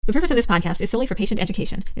The purpose of this podcast is solely for patient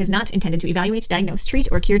education. It is not intended to evaluate, diagnose, treat,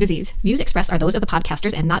 or cure disease. Views expressed are those of the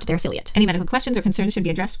podcasters and not their affiliate. Any medical questions or concerns should be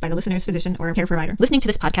addressed by the listener's physician or care provider. Listening to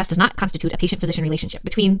this podcast does not constitute a patient-physician relationship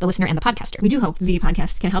between the listener and the podcaster. We do hope the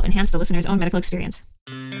podcast can help enhance the listener's own medical experience.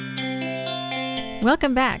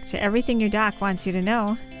 Welcome back to Everything Your Doc Wants You to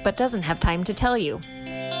Know, but doesn't have time to tell you.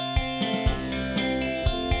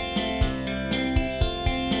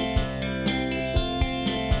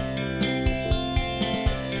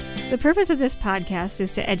 The purpose of this podcast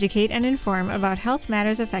is to educate and inform about health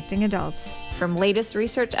matters affecting adults. From latest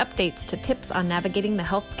research updates to tips on navigating the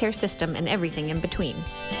healthcare system and everything in between.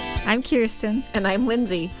 I'm Kirsten. And I'm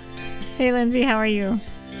Lindsay. Hey, Lindsay, how are you?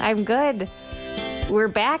 I'm good. We're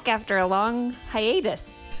back after a long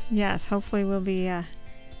hiatus. Yes, hopefully we'll be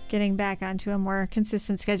getting back onto a more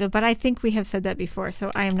consistent schedule. But I think we have said that before, so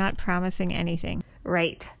I am not promising anything.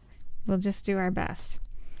 Right. We'll just do our best.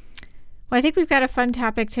 Well, I think we've got a fun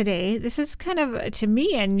topic today. This is kind of, to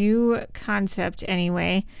me, a new concept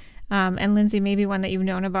anyway. And Lindsay, maybe one that you've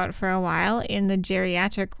known about for a while in the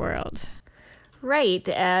geriatric world. Right.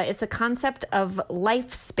 It's a concept of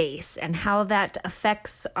life space and how that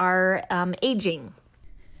affects our aging.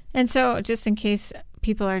 And so just in case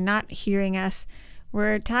people are not hearing us,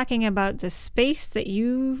 we're talking about the space that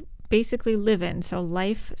you basically live in. So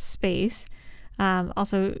life space,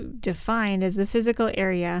 also defined as the physical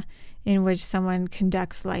area in which someone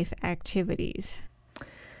conducts life activities.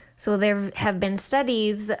 So there have been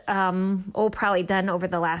studies, probably done over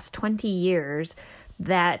the last 20 years,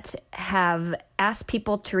 that have asked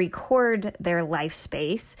people to record their life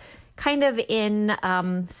space kind of in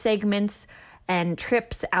segments and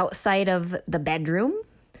trips outside of the bedroom.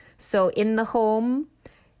 So in the home,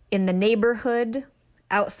 in the neighborhood,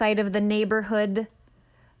 outside of the neighborhood,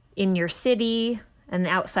 in your city, and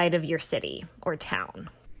outside of your city or town.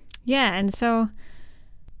 Yeah, and so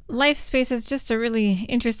life space is just a really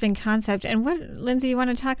interesting concept. And Lindsay, you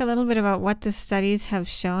want to talk a little bit about what the studies have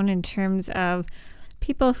shown in terms of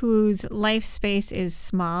people whose life space is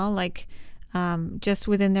small, like just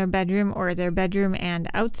within their bedroom or their bedroom and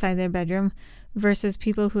outside their bedroom, versus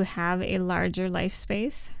people who have a larger life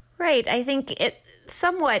space? Right. I think it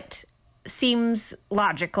somewhat seems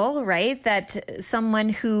logical, right? That someone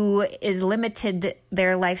who is limited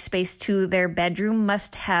their life space to their bedroom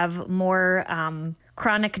must have more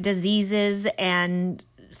chronic diseases and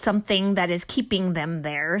something that is keeping them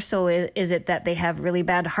there. So is it that they have really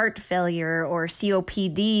bad heart failure or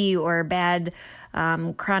COPD or bad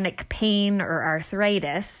chronic pain or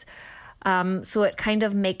arthritis? So it kind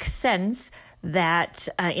of makes sense that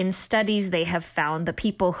in studies they have found the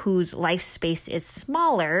people whose life space is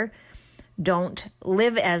smaller don't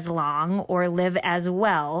live as long or live as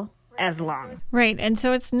well as long. Right. And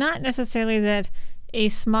so it's not necessarily that a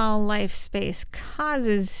small life space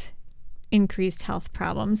causes increased health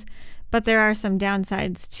problems, but there are some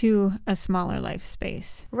downsides to a smaller life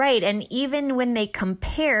space. Right. And even when they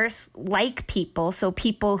compare like people, so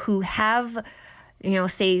people who have,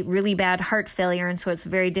 say really bad heart failure, and so it's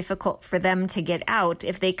very difficult for them to get out,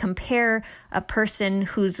 if they compare a person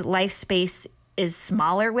whose life space is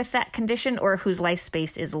smaller with that condition or whose life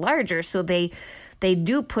space is larger, so they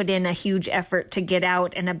do put in a huge effort to get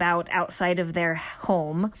out and about outside of their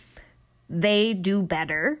home, they do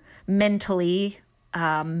better mentally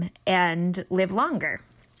and live longer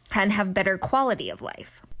and have better quality of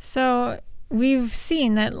life. So we've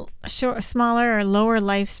seen that smaller or lower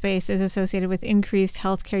life space is associated with increased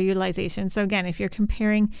healthcare utilization. So again, if you're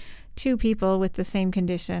comparing two people with the same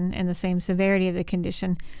condition and the same severity of the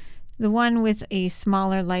condition, the one with a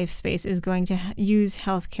smaller life space is going to use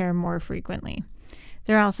healthcare more frequently.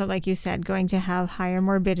 They're also, like you said, going to have higher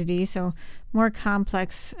morbidity, so more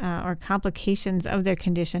complex or complications of their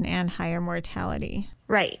condition and higher mortality.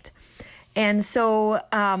 Right. And so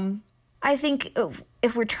I think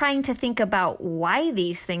if we're trying to think about why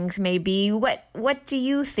these things may be, what do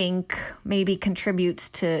you think maybe contributes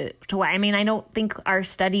to why? I mean, I don't think our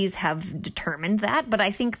studies have determined that, but I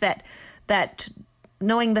think that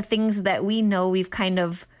knowing the things that we know, we've kind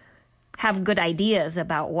of have good ideas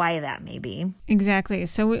about why that may be. Exactly.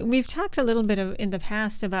 So we've talked a little bit in the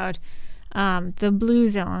past about the blue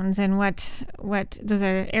zones and what those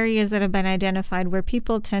are areas that have been identified where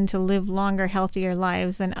people tend to live longer, healthier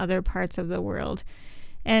lives than other parts of the world.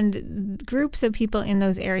 And groups of people in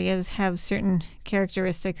those areas have certain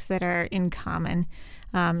characteristics that are in common,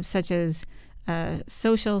 such as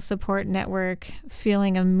social support network,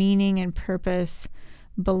 feeling of meaning and purpose,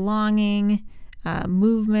 belonging,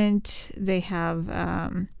 movement. They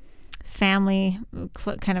have family,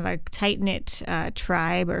 kind of a tight-knit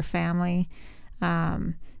tribe or family,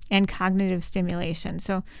 and cognitive stimulation.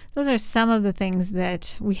 So those are some of the things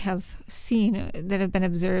that we have seen that have been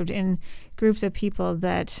observed in groups of people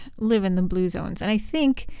that live in the blue zones. And I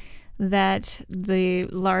think that the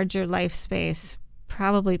larger life space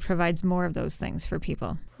probably provides more of those things for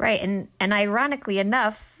people. Right. And ironically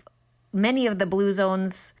enough, many of the blue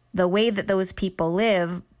zones, the way that those people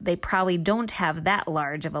live, they probably don't have that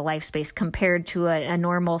large of a life space compared to a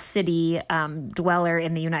normal city dweller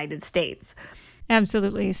in the United States.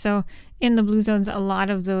 Absolutely. So in the blue zones, a lot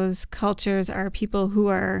of those cultures are people who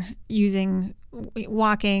are using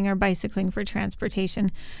walking or bicycling for transportation.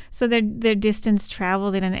 So their distance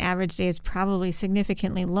traveled in an average day is probably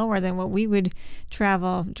significantly lower than what we would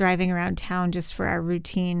travel driving around town just for our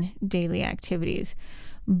routine daily activities.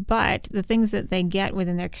 But the things that they get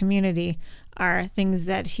within their community are things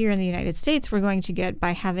that here in the United States we're going to get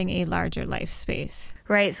by having a larger life space.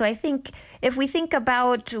 Right. So I think if we think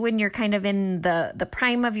about when you're kind of in the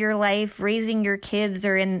prime of your life, raising your kids,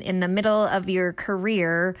 or in the middle of your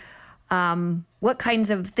career, what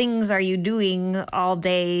kinds of things are you doing all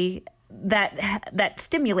day that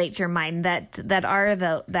stimulate your mind, that are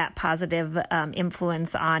that positive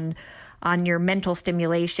influence on your mental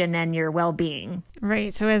stimulation and your well-being?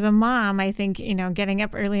 Right. So as a mom, I think, getting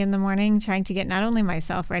up early in the morning, trying to get not only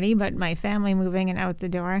myself ready, but my family moving and out the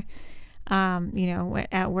door.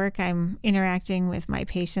 At work, I'm interacting with my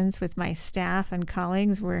patients, with my staff and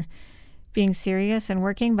colleagues. We're being serious and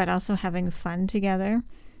working, but also having fun together.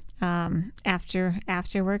 After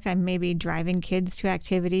work, I'm maybe driving kids to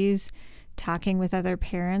activities, talking with other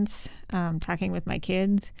parents, talking with my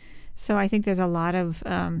kids. So I think there's a lot of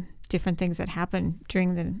different things that happen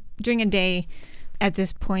during a day at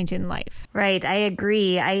this point in life. Right. I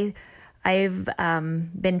agree. I've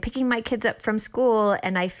been picking my kids up from school,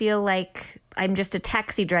 and I feel like I'm just a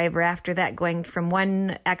taxi driver after that, going from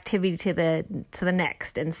one activity to the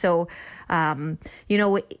next. And so,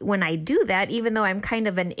 when I do that, even though I'm kind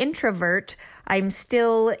of an introvert, I'm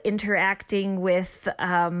still interacting with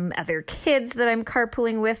other kids that I'm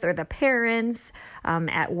carpooling with, or the parents.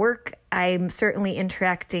 At work, I'm certainly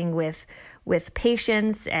interacting with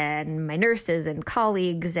patients and my nurses and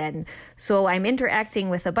colleagues. And so I'm interacting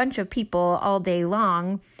with a bunch of people all day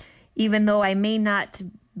long, even though I may not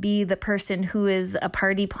be the person who is a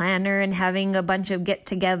party planner and having a bunch of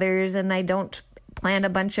get-togethers, and I don't plan a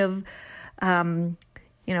bunch of,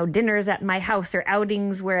 dinners at my house or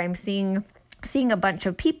outings where I'm seeing a bunch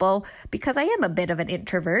of people, because I am a bit of an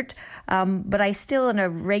introvert, but I still in a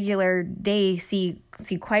regular day see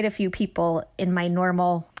quite a few people in my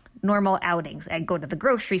normal outings. I go to the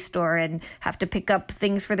grocery store and have to pick up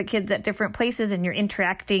things for the kids at different places, and you're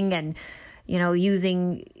interacting and,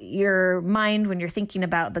 using your mind when you're thinking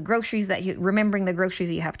about the groceries remembering the groceries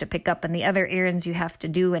that you have to pick up and the other errands you have to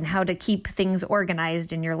do and how to keep things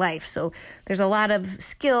organized in your life. So there's a lot of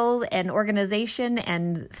skill and organization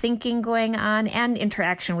and thinking going on, and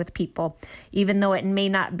interaction with people, even though it may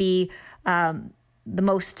not be the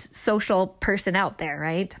most social person out there,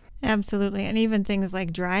 right? Absolutely. And even things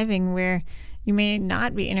like driving, where you may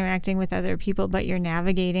not be interacting with other people, but you're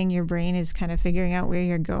navigating, your brain is kind of figuring out where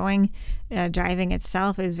you're going. Driving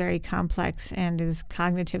itself is very complex and is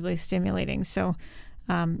cognitively stimulating. So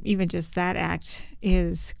even just that act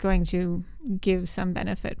is going to give some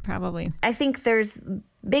benefit, probably. I think there's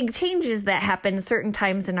big changes that happen certain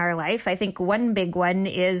times in our life. I think one big one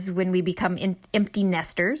is when we become empty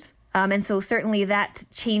nesters. And so certainly that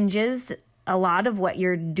changes a lot of what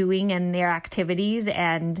you're doing and their activities.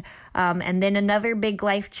 And then another big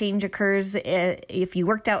life change occurs if you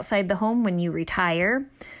worked outside the home when you retire.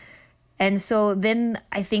 And so then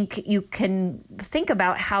I think you can think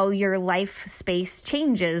about how your life space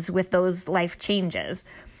changes with those life changes.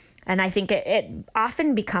 And I think it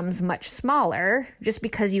often becomes much smaller just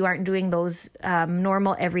because you aren't doing those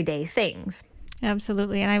normal everyday things.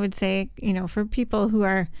 Absolutely. And I would say, for people who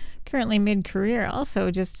are currently mid-career, also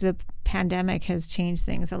just the pandemic has changed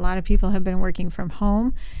things. A lot of people have been working from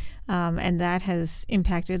home, and that has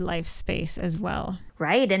impacted life space as well.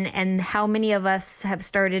 Right. And how many of us have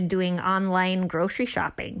started doing online grocery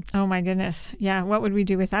shopping? Oh, my goodness. Yeah. What would we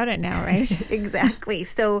do without it now, right? Exactly.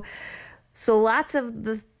 So lots of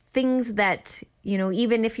the things that,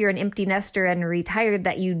 even if you're an empty nester and retired,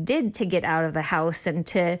 that you did to get out of the house and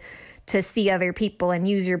to see other people and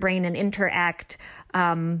use your brain and interact,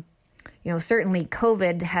 certainly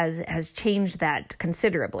COVID has changed that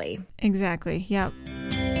considerably. Exactly. Yep.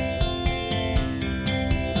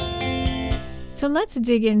 So let's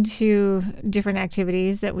dig into different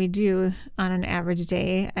activities that we do on an average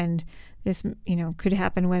day. And this, could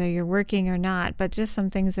happen whether you're working or not, but just some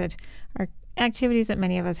things that are activities that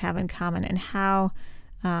many of us have in common, and how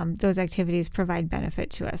those activities provide benefit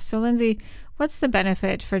to us. So Lindsay, what's the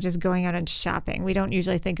benefit for just going out and shopping? We don't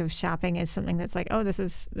usually think of shopping as something that's like, oh, this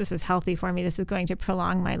is healthy for me. This is going to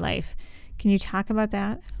prolong my life. Can you talk about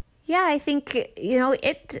that? Yeah, I think,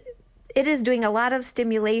 it is doing a lot of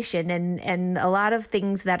stimulation and a lot of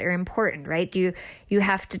things that are important, right? You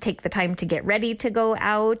have to take the time to get ready to go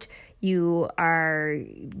out. You are,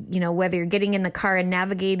 whether you're getting in the car and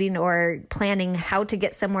navigating or planning how to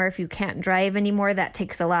get somewhere if you can't drive anymore, that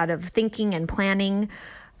takes a lot of thinking and planning.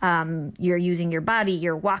 You're using your body,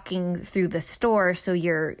 you're walking through the store. So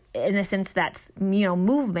you're, in a sense, that's,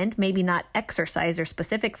 movement, maybe not exercise or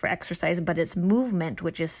specific for exercise, but it's movement,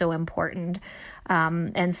 which is so important.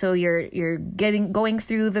 And so you're going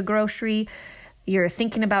through the grocery, you're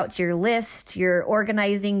thinking about your list, you're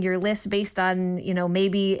organizing your list based on,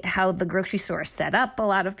 maybe how the grocery store is set up. A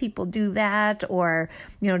lot of people do that, or,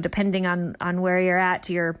 depending on where you're at,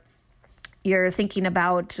 you're thinking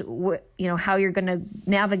about how you're going to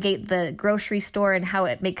navigate the grocery store and how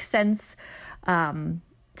it makes sense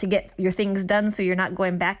to get your things done, so you're not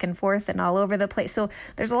going back and forth and all over the place. So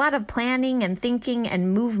there's a lot of planning and thinking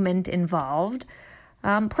and movement involved.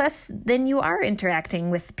 Plus, then you are interacting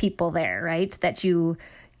with people there, right? That you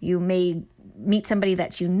may meet somebody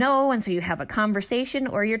that you know, and so you have a conversation,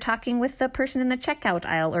 or you're talking with the person in the checkout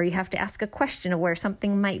aisle, or you have to ask a question of where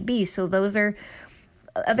something might be. So those are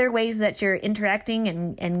other ways that you're interacting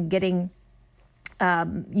and getting,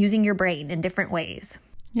 using your brain in different ways.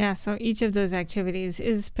 Yeah, so each of those activities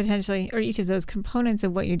is potentially, or each of those components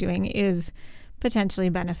of what you're doing is potentially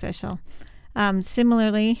beneficial.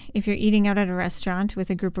 Similarly, if you're eating out at a restaurant with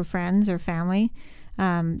a group of friends or family,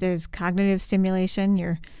 there's cognitive stimulation.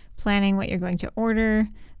 You're planning what you're going to order.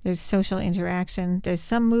 There's social interaction. There's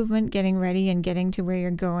some movement, getting ready and getting to where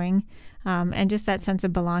you're going. And just that sense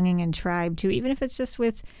of belonging and tribe too. Even if it's just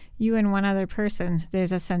with you and one other person,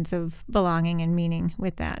 there's a sense of belonging and meaning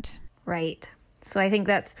with that. Right. So I think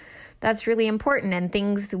that's really important, and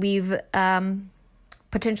things we've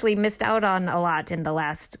potentially missed out on a lot in the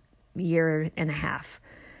last year and a half,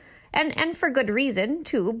 and for good reason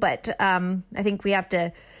too. But I think we have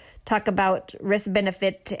to talk about risk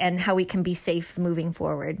benefit and how we can be safe moving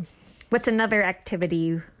forward. What's another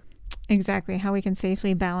activity? Exactly, how we can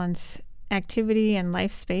safely balance activity and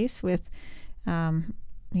life space with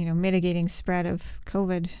mitigating spread of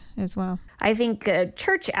COVID as well. I think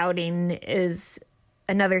church outing is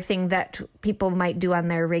another thing that people might do on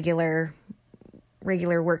their regular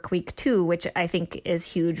work week too, which I think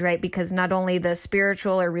is huge, right? Because not only the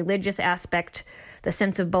spiritual or religious aspect, the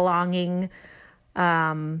sense of belonging,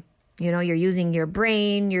 you're using your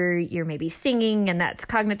brain, you're maybe singing, and that's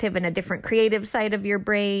cognitive and a different creative side of your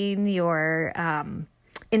brain. You're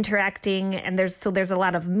interacting, and there's a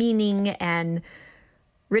lot of meaning and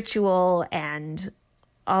ritual and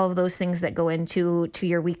all of those things that go into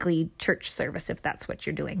your weekly church service, if that's what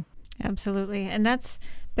you're doing. Absolutely. And that's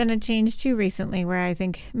been a change too recently, where I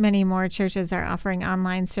think many more churches are offering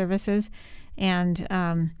online services.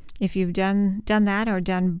 And if you've done that or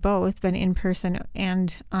done both, been in person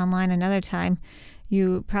and online another time,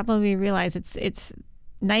 you probably realize it's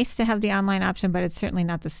nice to have the online option, but it's certainly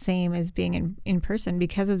not the same as being in person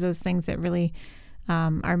because of those things that really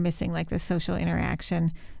are missing, like the social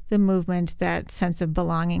interaction, the movement, that sense of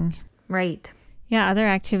belonging. Right. Yeah, other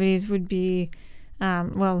activities would be,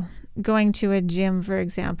 going to a gym, for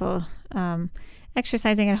example.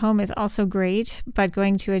 Exercising at home is also great, but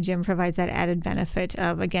going to a gym provides that added benefit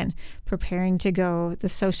of, again, preparing to go, the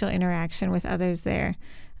social interaction with others there,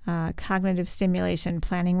 cognitive stimulation,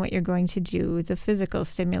 planning what you're going to do, the physical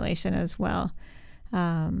stimulation as well.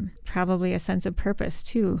 Probably a sense of purpose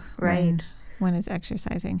too, right, when it's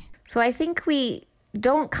exercising. So I think we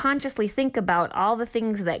don't consciously think about all the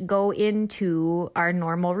things that go into our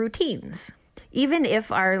normal routines. Even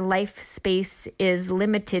if our life space is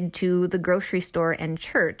limited to the grocery store and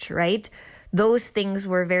church, right? Those things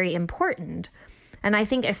were very important. And I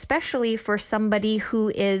think especially for somebody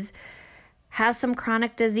who has some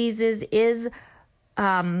chronic diseases, is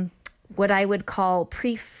what I would call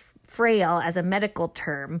pre-frail as a medical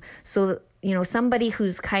term. So, somebody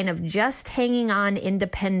who's kind of just hanging on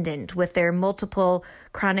independent with their multiple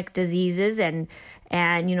chronic diseases, and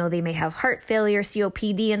they may have heart failure,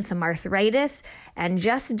 COPD, and some arthritis, and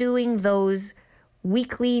just doing those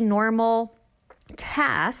weekly normal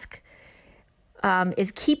tasks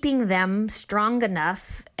is keeping them strong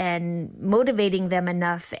enough and motivating them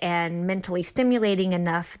enough and mentally stimulating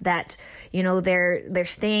enough that, they're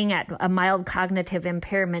staying at a mild cognitive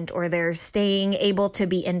impairment, or they're staying able to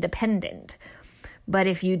be independent. But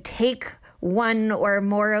if you take one or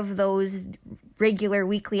more of those regular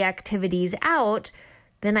weekly activities out,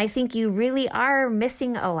 then I think you really are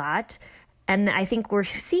missing a lot. And I think we're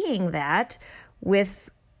seeing that with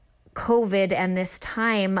COVID and this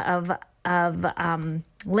time of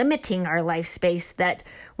limiting our life space, that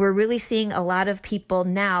we're really seeing a lot of people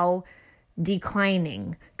now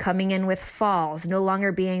declining, coming in with falls, no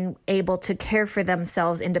longer being able to care for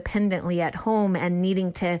themselves independently at home and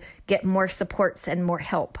needing to get more supports and more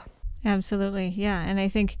help. Absolutely. Yeah. And I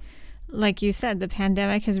think, like you said, the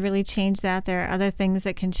pandemic has really changed that. There are other things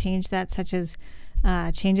that can change that, such as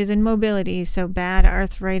changes in mobility. So bad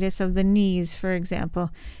arthritis of the knees, for example,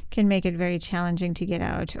 can make it very challenging to get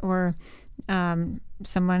out. Or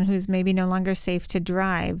someone who's maybe no longer safe to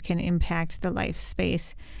drive can impact the life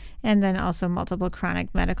space. And then also multiple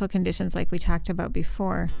chronic medical conditions like we talked about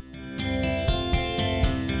before.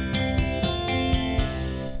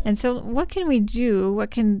 And so what can we do?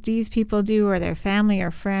 What can these people do, or their family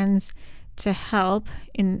or friends, to help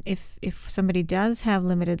if somebody does have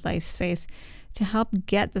limited life space, to help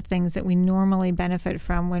get the things that we normally benefit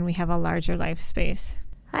from when we have a larger life space?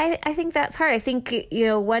 I think that's hard. I think,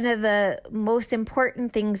 one of the most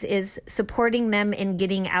important things is supporting them in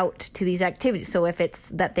getting out to these activities. So if it's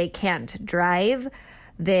that they can't drive,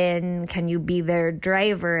 then can you be their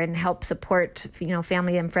driver and help support,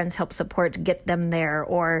 family and friends help support, get them there,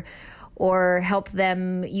 or help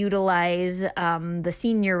them utilize the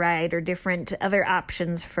senior ride or different other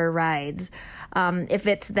options for rides. If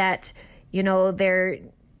it's that, their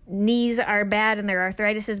knees are bad and their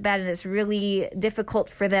arthritis is bad and it's really difficult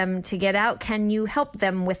for them to get out, can you help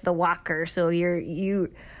them with the walker? So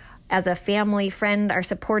you as a family friend are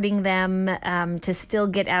supporting them to still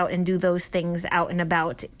get out and do those things out and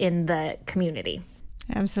about in the community.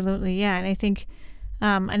 Absolutely. Yeah. And I think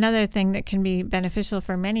another thing that can be beneficial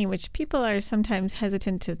for many, which people are sometimes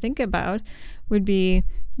hesitant to think about, would be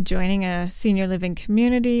joining a senior living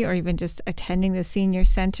community, or even just attending the senior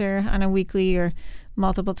center on a weekly or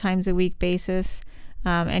multiple times a week basis,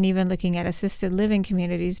 and even looking at assisted living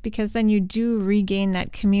communities, because then you do regain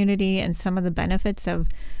that community and some of the benefits of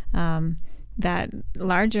that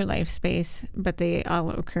larger life space, but they all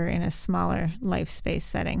occur in a smaller life space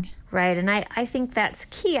setting. Right. And I think that's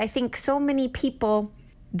key. I think so many people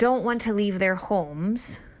don't want to leave their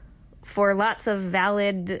homes for lots of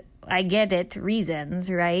valid, I get it, reasons,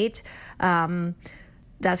 right?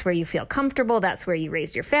 That's where you feel comfortable. That's where you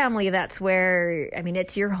raised your family. That's where,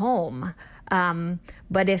 it's your home.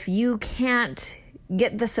 But if you can't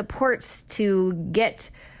get the supports to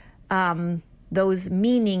get those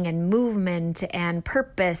meaning and movement and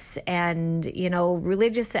purpose and,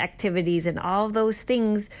 religious activities and all those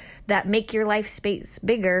things that make your life space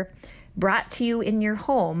bigger brought to you in your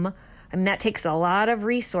home, that takes a lot of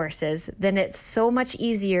resources, then it's so much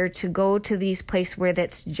easier to go to these places where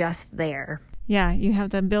that's just there. Yeah, you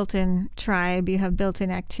have the built-in tribe, you have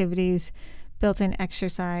built-in activities, built-in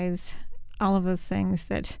exercise, all of those things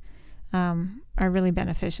that are really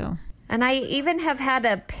beneficial. And I even have had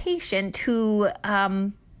a patient who,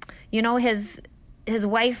 his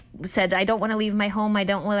wife said, I don't want to leave my home. I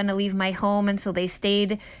don't want to leave my home. And so they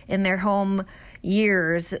stayed in their home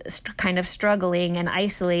years, kind of struggling and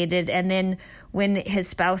isolated. And then when his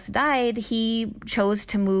spouse died, he chose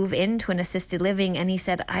to move into an assisted living. And he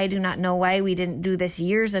said, I do not know why we didn't do this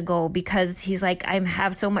years ago, because he's like, I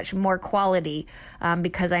have so much more quality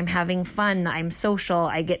because I'm having fun. I'm social.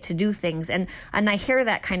 I get to do things. And I hear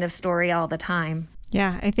that kind of story all the time.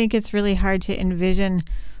 Yeah, I think it's really hard to envision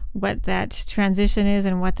what that transition is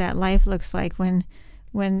and what that life looks like when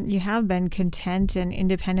you have been content and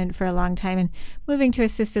independent for a long time. And moving to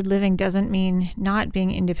assisted living doesn't mean not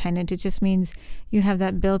being independent. It just means you have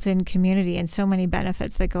that built-in community and so many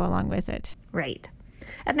benefits that go along with it. Right.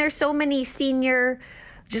 And there's so many senior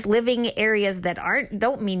just living areas that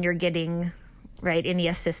don't mean you're getting any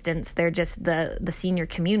assistance. They're just the senior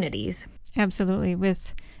communities. Absolutely,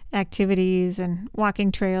 with activities and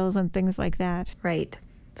walking trails and things like that. Right.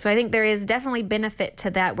 So I think there is definitely benefit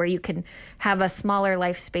to that, where you can have a smaller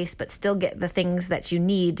life space but still get the things that you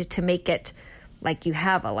need to make it like you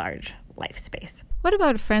have a large life space. What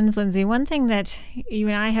about friends, Lindsay? One thing that you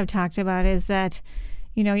and I have talked about is that,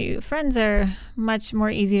 friends are much more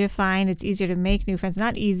easy to find. It's easier to make new friends.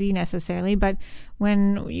 Not easy necessarily, but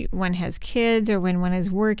when one has kids or when one is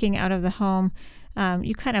working out of the home,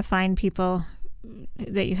 you kind of find people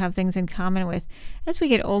that you have things in common with. As we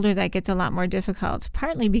get older, that gets a lot more difficult,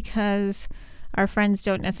 partly because our friends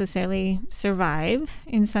don't necessarily survive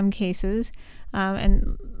in some cases,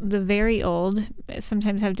 and the very old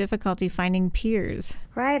sometimes have difficulty finding peers.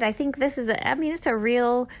 Right. I think this is it's a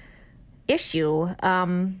real issue.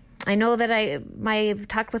 I know that I've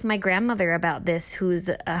talked with my grandmother about this, who's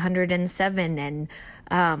 107, and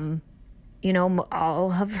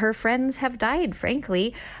all of her friends have died,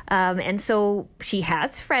 frankly. And so she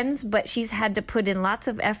has friends, but she's had to put in lots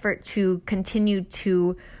of effort to continue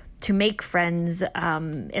to make friends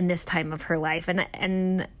in this time of her life.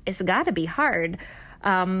 And it's got to be hard.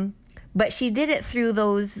 But she did it through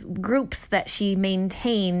those groups that she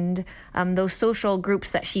maintained, those social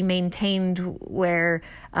groups that she maintained where,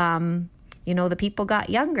 the people got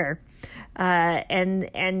younger.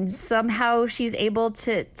 And somehow she's able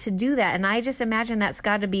to do that. And I just imagine that's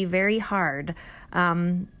got to be very hard.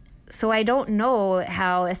 So I don't know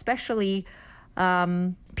how, especially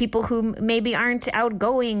people who maybe aren't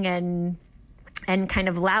outgoing and kind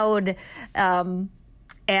of loud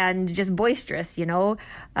and just boisterous,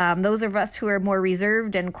 those of us who are more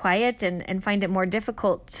reserved and quiet and find it more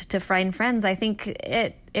difficult to find friends, I think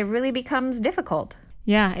it really becomes difficult.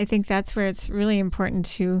 Yeah, I think that's where it's really important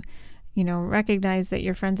to recognize that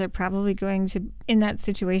your friends are probably going to, in that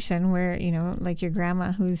situation where, like your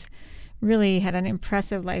grandma who's really had an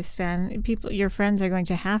impressive lifespan, your friends are going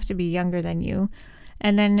to have to be younger than you.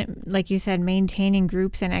 And then, like you said, maintaining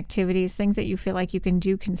groups and activities, things that you feel like you can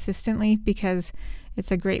do consistently, because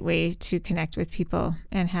it's a great way to connect with people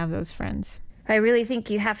and have those friends. I really think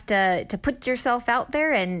you have to put yourself out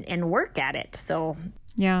there and work at it. So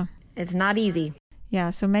yeah, it's not easy. Yeah,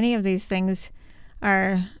 so many of these things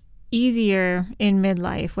are easier in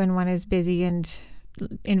midlife when one is busy and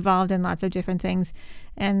involved in lots of different things.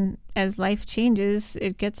 And as life changes,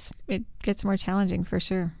 it gets more challenging for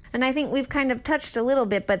sure. And I think we've kind of touched a little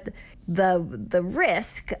bit, but the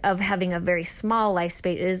risk of having a very small life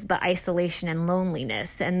space is the isolation and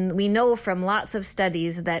loneliness. And we know from lots of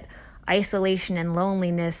studies that isolation and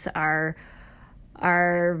loneliness are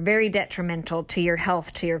very detrimental to your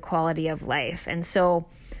health, to your quality of life. And so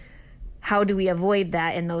how do we avoid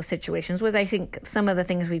that in those situations? Which I think some of the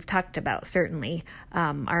things we've talked about certainly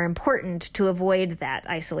are important to avoid that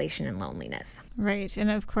isolation and loneliness. Right.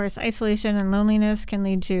 And of course, isolation and loneliness can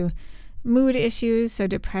lead to mood issues. So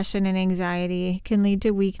depression and anxiety can lead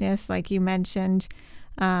to weakness, like you mentioned,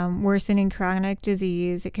 worsening chronic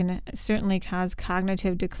disease. It can certainly cause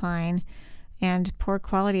cognitive decline and poor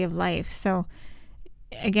quality of life. So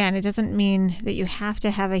again, it doesn't mean that you have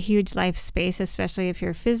to have a huge life space, especially if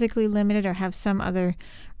you're physically limited or have some other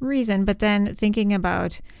reason. But then thinking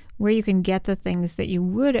about where you can get the things that you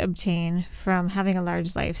would obtain from having a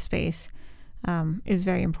large life space is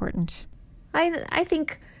very important. I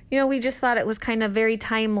think, we just thought it was kind of very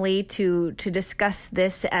timely to discuss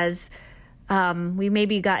this as we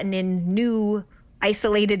maybe gotten in new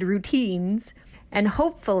isolated routines. And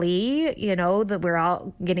hopefully, that we're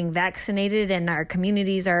all getting vaccinated and our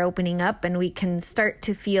communities are opening up and we can start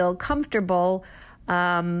to feel comfortable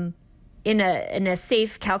in a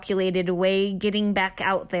safe, calculated way, getting back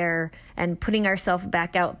out there and putting ourselves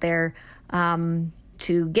back out there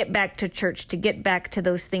to get back to church, to get back to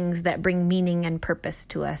those things that bring meaning and purpose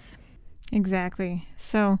to us. Exactly.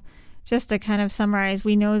 So just to kind of summarize,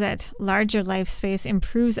 we know that larger life space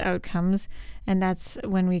improves outcomes, and that's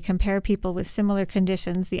when we compare people with similar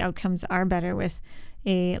conditions, the outcomes are better with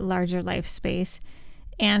a larger life space.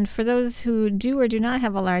 And for those who do or do not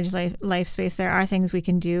have a large life space, there are things we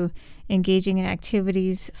can do, engaging in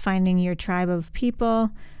activities, finding your tribe of people,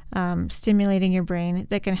 stimulating your brain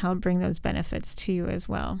that can help bring those benefits to you as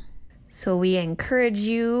well. So we encourage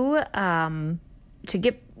you to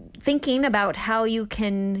get thinking about how you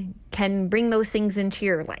can bring those things into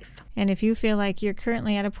your life. And if you feel like you're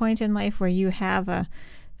currently at a point in life where you have a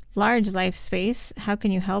large life space, how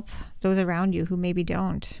can you help those around you who maybe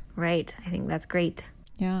don't? Right. I think that's great.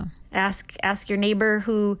 Yeah. Ask your neighbor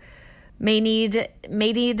who may need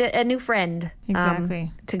a new friend.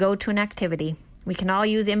 Exactly. To go to an activity. We can all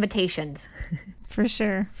use invitations. For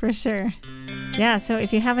sure. Yeah, so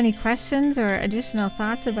if you have any questions or additional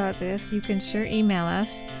thoughts about this, you can sure email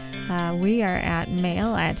us. We are at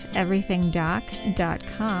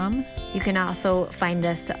mail@everythingdoc.com. You can also find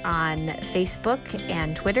us on Facebook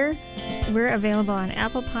and Twitter. We're available on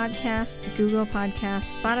Apple Podcasts, Google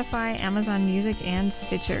Podcasts, Spotify, Amazon Music, and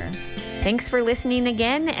Stitcher. Thanks for listening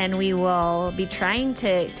again, and we will be trying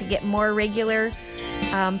to get more regular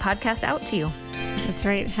podcasts out to you. That's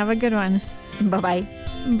right. Have a good one. Bye-bye.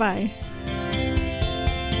 Bye.